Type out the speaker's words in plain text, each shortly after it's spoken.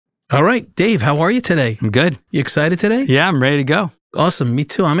All right, Dave, how are you today? I'm good. You excited today? Yeah, I'm ready to go. Awesome. Me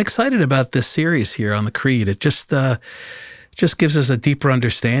too. I'm excited about this series here on the Creed. It just gives us a deeper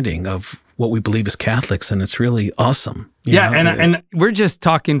understanding of what we believe as Catholics, and it's really awesome. And we're just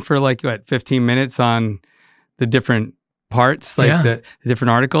talking for 15 minutes on the different parts, the different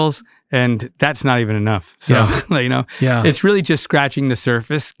articles, and that's not even enough. So, it's really just scratching the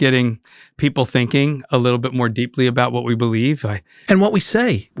surface, getting people thinking a little bit more deeply about what we believe. And what we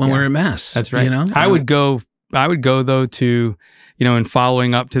say when we're in Mass. That's right. I would go though to, in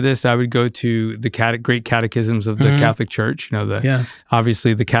following up to this, I would go to the great catechisms of the Catholic Church,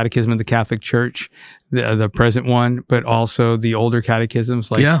 obviously the Catechism of the Catholic Church, the present one, but also the older catechisms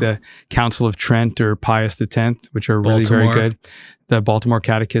like the Council of Trent or Pius X, which are really very good. The Baltimore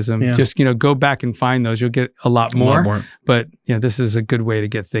Catechism. Yeah. Just, go back and find those. You'll get a lot more. But, this is a good way to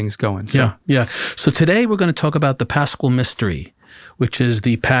get things going. So. Yeah. So today we're going to talk about the Paschal Mystery, which is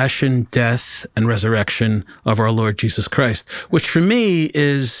the passion, death, and resurrection of our Lord Jesus Christ, which for me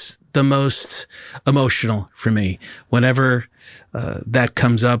is the most emotional for me. Whenever that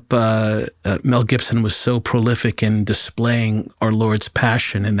comes up, Mel Gibson was so prolific in displaying our Lord's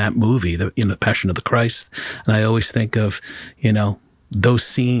passion in that movie, the Passion of the Christ. And I always think of, those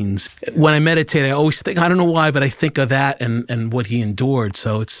scenes. When I meditate, I always think, I don't know why, but I think of that and what he endured.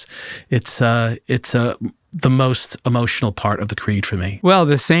 So it's the most emotional part of the Creed for me. Well,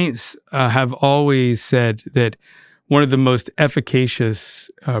 the saints have always said that one of the most efficacious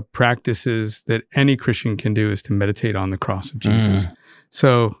practices that any Christian can do is to meditate on the cross of Jesus.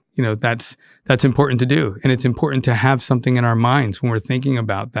 So, that's important to do. And it's important to have something in our minds when we're thinking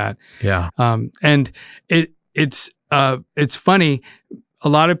about that. Yeah. And it's funny. A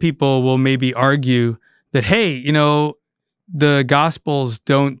lot of people will maybe argue that, hey, the Gospels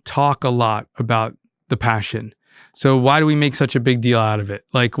don't talk a lot about the Passion. So why do we make such a big deal out of it?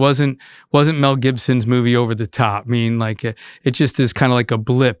 Wasn't Mel Gibson's movie over the top? I mean, it just is kind of like a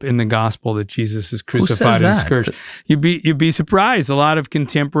blip in the gospel that Jesus is crucified and scourged. You'd be surprised. A lot of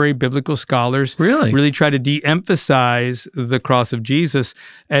contemporary biblical scholars really try to de-emphasize the cross of Jesus,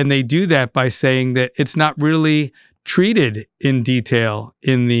 and they do that by saying that it's not really treated in detail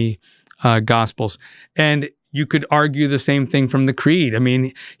in the Gospels. And you could argue the same thing from the Creed. I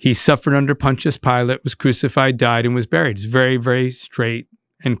mean, he suffered under Pontius Pilate, was crucified, died, and was buried. It's very, very straight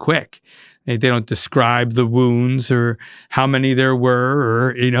and quick. They don't describe the wounds or how many there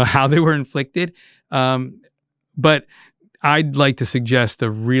were or, how they were inflicted. But I'd like to suggest a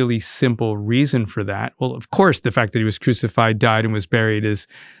really simple reason for that. Well, of course, the fact that he was crucified, died, and was buried is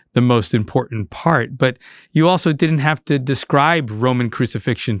the most important part, but you also didn't have to describe Roman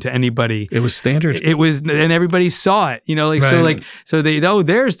crucifixion to anybody. It was standard. It was, and everybody saw it, you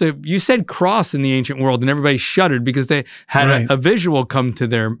said cross in the ancient world and everybody shuddered because they had a visual come to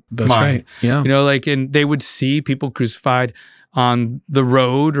their mind. Right. Yeah. And they would see people crucified on the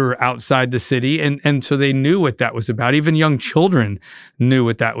road or outside the city. And so they knew what that was about. Even young children knew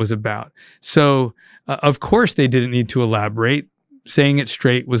what that was about. So of course they didn't need to elaborate. Saying it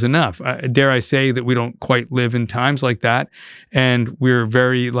straight was enough. Dare I say that we don't quite live in times like that, and we're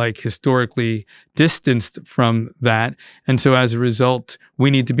very historically distanced from that. And so as a result,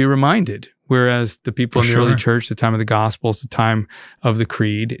 we need to be reminded. Whereas the people in the early church, the time of the Gospels, the time of the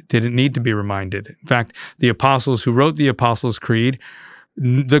Creed, didn't need to be reminded. In fact, the apostles who wrote the Apostles' Creed,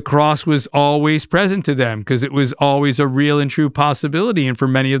 the cross was always present to them because it was always a real and true possibility. And for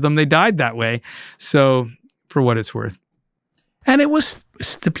many of them, they died that way. So for what it's worth. And it was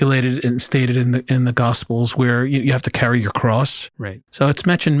stipulated and stated in the Gospels where you have to carry your cross. Right. So it's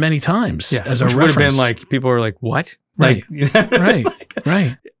mentioned many times as a reference. Which would have been people were like, what? Right.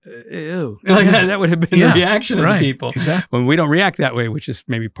 Right. Ew. That would have been the reaction of the people. Exactly. When we don't react that way, which is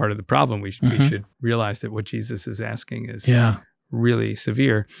maybe part of the problem, we should realize that what Jesus is asking is really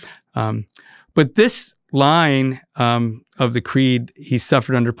severe. But this line of the Creed, he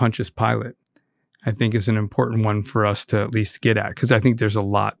suffered under Pontius Pilate, I think is an important one for us to at least get at, because I think there's a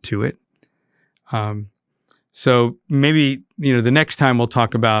lot to it. So maybe, the next time we'll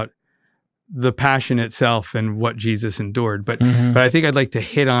talk about the Passion itself and what Jesus endured. But I think I'd like to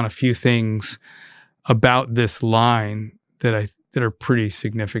hit on a few things about this line that are pretty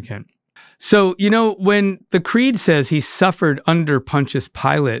significant. So, when the Creed says he suffered under Pontius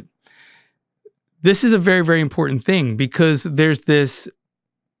Pilate, this is a very, very important thing because there's this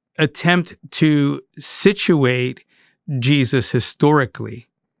attempt to situate Jesus historically.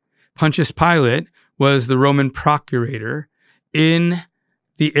 Pontius Pilate was the Roman procurator in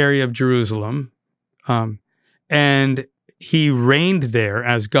the area of Jerusalem, and he reigned there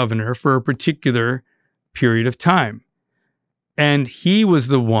as governor for a particular period of time. And he was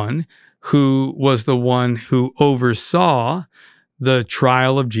the one who oversaw the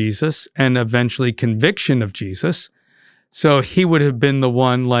trial of Jesus and eventually conviction of Jesus. So he would have been the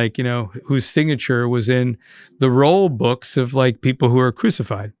one, like, whose signature was in the roll books of like people who are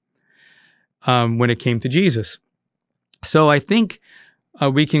crucified when it came to Jesus. So I think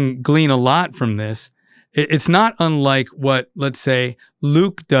we can glean a lot from this. It's not unlike what, let's say,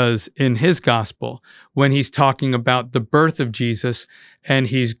 Luke does in his gospel when he's talking about the birth of Jesus and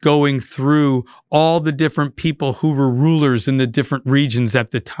he's going through all the different people who were rulers in the different regions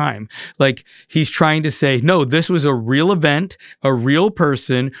at the time. Like, he's trying to say, no, this was a real event, a real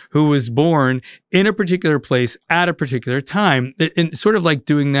person who was born in a particular place at a particular time. And sort of like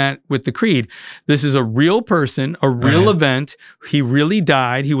doing that with the creed. This is a real person, a real event. He really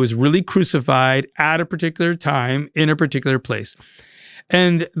died. He was really crucified at a particular time in a particular place.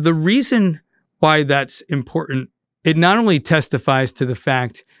 And the reason why that's important, it not only testifies to the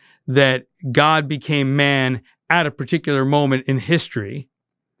fact that God became man at a particular moment in history,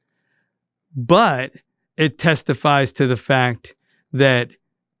 but it testifies to the fact that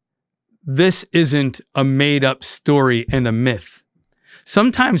this isn't a made-up story and a myth.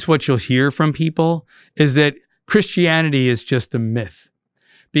 Sometimes what you'll hear from people is that Christianity is just a myth,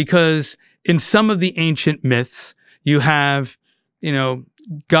 because in some of the ancient myths, you have,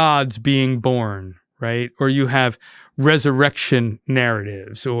 gods being born, right? Or you have resurrection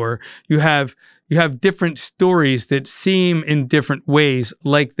narratives, or you have different stories that seem in different ways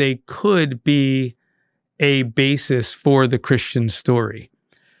like they could be a basis for the Christian story.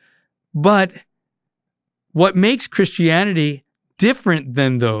 But what makes Christianity different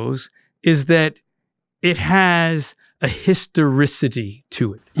than those is that it has a historicity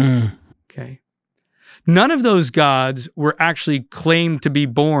to it. Okay. None of those gods were actually claimed to be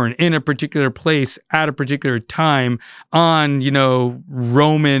born in a particular place at a particular time on,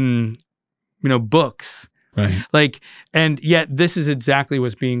 Roman, books. Right. And yet this is exactly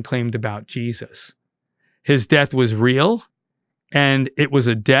what's being claimed about Jesus. His death was real, and it was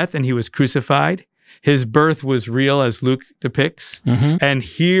a death, and he was crucified. His birth was real, as Luke depicts. And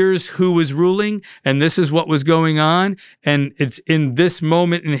here's who was ruling, and this is what was going on. And it's in this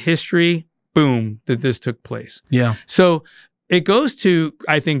moment in history, boom, that this took place. Yeah. So it goes to,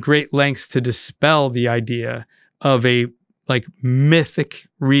 I think, great lengths to dispel the idea of a mythic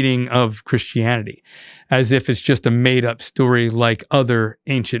reading of Christianity, as if it's just a made-up story like other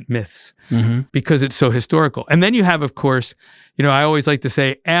ancient myths, because it's so historical. And then you have, of course, I always like to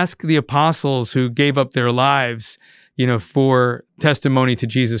say, ask the apostles who gave up their lives, for testimony to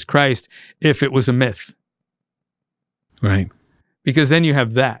Jesus Christ, if it was a myth. Right. Because then you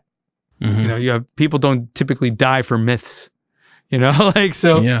have that. You have people don't typically die for myths,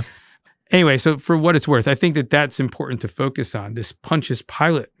 so. Yeah. Anyway, so for what it's worth, I think that that's important to focus on, this Pontius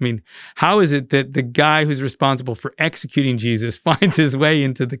Pilate. I mean, how is it that the guy who's responsible for executing Jesus finds his way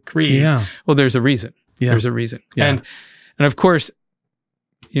into the creed? Yeah. Well, there's a reason. Yeah. There's a reason. Yeah. And of course,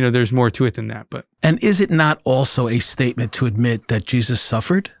 there's more to it than that. But And is it not also a statement to admit that Jesus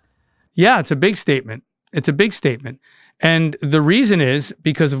suffered? Yeah, it's a big statement. It's a big statement. And the reason is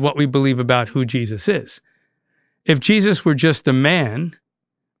because of what we believe about who Jesus is. If Jesus were just a man,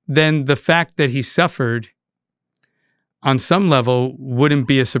 then the fact that he suffered on some level wouldn't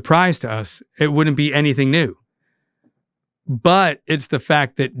be a surprise to us. It wouldn't be anything new. But it's the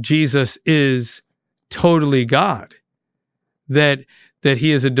fact that Jesus is totally God, that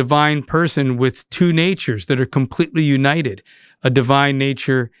he is a divine person with two natures that are completely united, a divine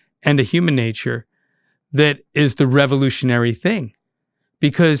nature and a human nature, that is the revolutionary thing.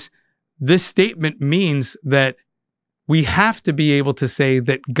 Because this statement means that we have to be able to say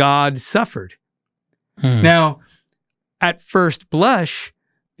that God suffered. Now, at first blush,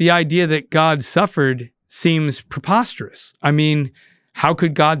 the idea that God suffered seems preposterous. I mean, how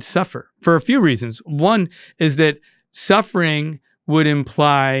could God suffer? For a few reasons. One is that suffering would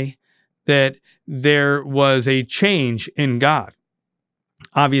imply that there was a change in God.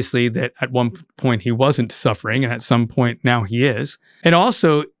 Obviously, that at one point he wasn't suffering, and at some point now he is. It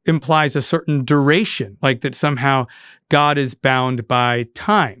also implies a certain duration, like that somehow God is bound by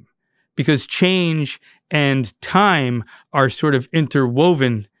time, because change and time are sort of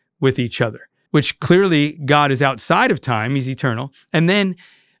interwoven with each other, which clearly God is outside of time. He's eternal. And then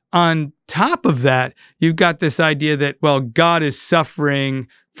on top of that, you've got this idea that, well, God is suffering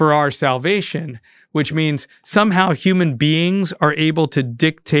for our salvation, which means somehow human beings are able to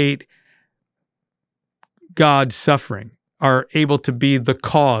dictate God's suffering, are able to be the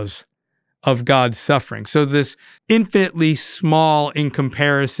cause of God's suffering. So this infinitely small in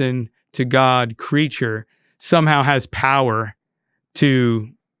comparison to God creature somehow has power to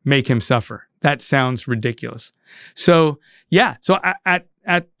make him suffer. That sounds ridiculous. So yeah, so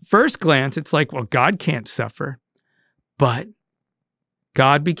at first glance, it's like, well, God can't suffer, but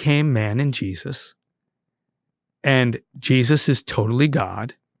God became man in Jesus, and Jesus is totally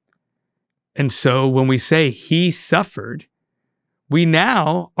God. And so when we say he suffered, we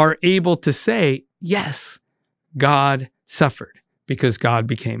now are able to say, yes, God suffered because God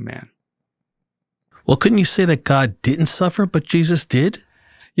became man. Well, couldn't you say that God didn't suffer, but Jesus did?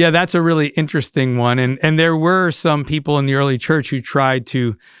 Yeah, that's a really interesting one. And there were some people in the early church who tried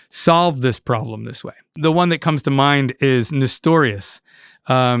to solve this problem this way. The one that comes to mind is Nestorius.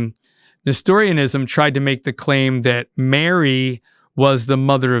 Nestorianism tried to make the claim that Mary was the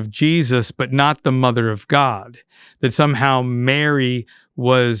mother of Jesus, but not the mother of God. That somehow Mary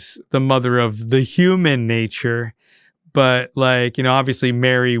was the mother of the human nature, but like, you know, obviously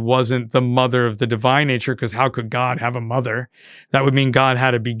Mary wasn't the mother of the divine nature, because how could God have a mother? That would mean God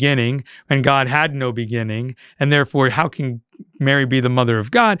had a beginning, and God had no beginning. And therefore, how can Mary be the mother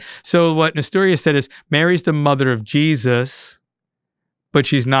of God? So what Nestorius said is Mary's the mother of Jesus, but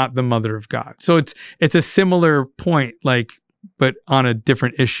she's not the mother of God. So it's a similar point, like, but on a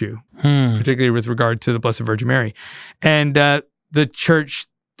different issue, particularly with regard to the Blessed Virgin Mary. And the church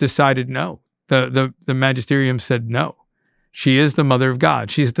decided no. The magisterium said no. She is the mother of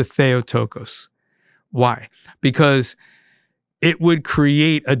God. She's the Theotokos. Why? Because it would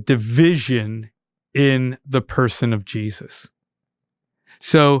create a division in the person of Jesus.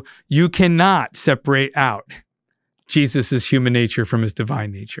 So you cannot separate out Jesus' human nature from his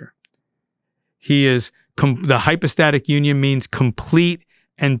divine nature. He is, the hypostatic union means complete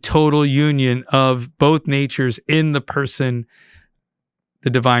and total union of both natures in the person, the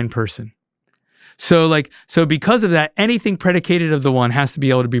divine person. So because of that, anything predicated of the one has to be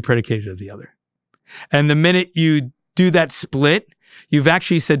able to be predicated of the other. And the minute you do that split, you've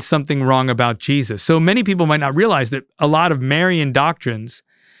actually said something wrong about Jesus. So many people might not realize that a lot of Marian doctrines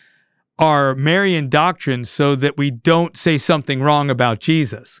are Marian doctrines so that we don't say something wrong about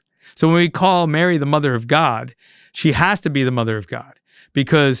Jesus. So when we call Mary the mother of God, she has to be the mother of God.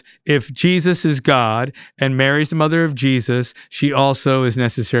 Because if Jesus is God and Mary's the mother of Jesus, she also is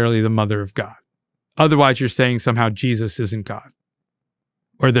necessarily the mother of God. Otherwise, you're saying somehow Jesus isn't God,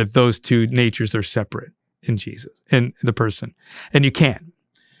 or that those two natures are separate in Jesus, in the person, and you can't.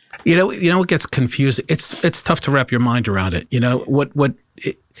 You know what gets confusing? It's tough to wrap your mind around it. You know what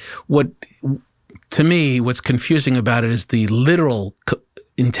to me, what's confusing about it is the literal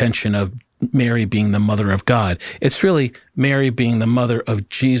intention of Mary being the mother of God. It's really Mary being the mother of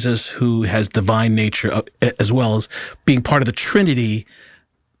Jesus, who has divine nature, as well as being part of the Trinity.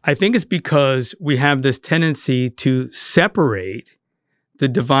 I think it's because we have this tendency to separate the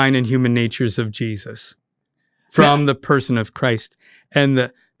divine and human natures of Jesus from the person of Christ.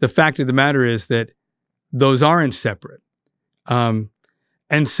 And the fact of the matter is that those aren't separate. And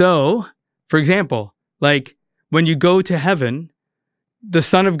so, for example, like when you go to heaven, the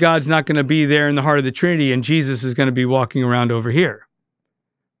Son of God's not going to be there in the heart of the Trinity, and Jesus is going to be walking around over here.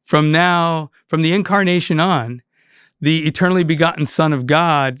 From the incarnation on, the eternally begotten Son of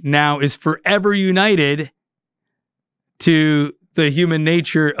God now is forever united to the human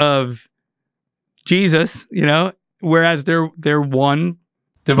nature of Jesus, you know, whereas they're one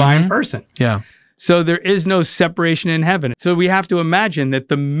divine person. Yeah. So there is no separation in heaven. So we have to imagine that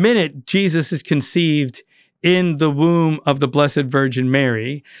the minute Jesus is conceived in the womb of the Blessed Virgin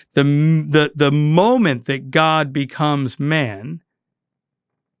Mary, the moment that God becomes man,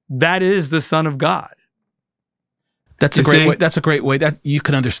 that is the Son of God. That's a great way. That's a great way that you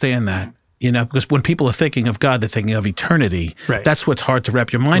can understand that, you know, because when people are thinking of God, they're thinking of eternity. Right. That's what's hard to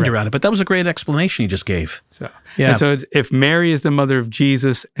wrap your mind around it. But that was a great explanation you just gave. So, yeah. And so if Mary is the mother of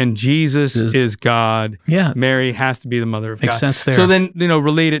Jesus and Jesus is God, Mary has to be the mother of God. Makes sense there. So then, you know,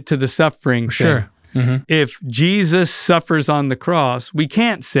 relate it to the suffering thing. Sure. Mm-hmm. If Jesus suffers on the cross, we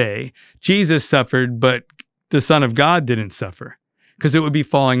can't say Jesus suffered, but the Son of God didn't suffer, because it would be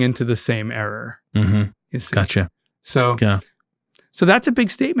falling into the same error. Mm-hmm. You see? Gotcha. So that's a big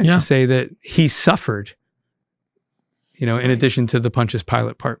statement to say that he suffered, you know, in addition to the Pontius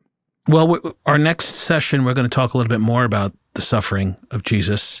Pilate part. Well, our next session, we're going to talk a little bit more about the suffering of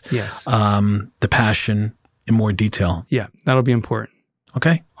Jesus. Yes. The passion in more detail. Yeah, that'll be important.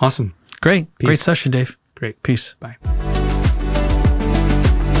 Okay. Awesome. Great. Peace. Great session, Dave. Great. Peace. Bye.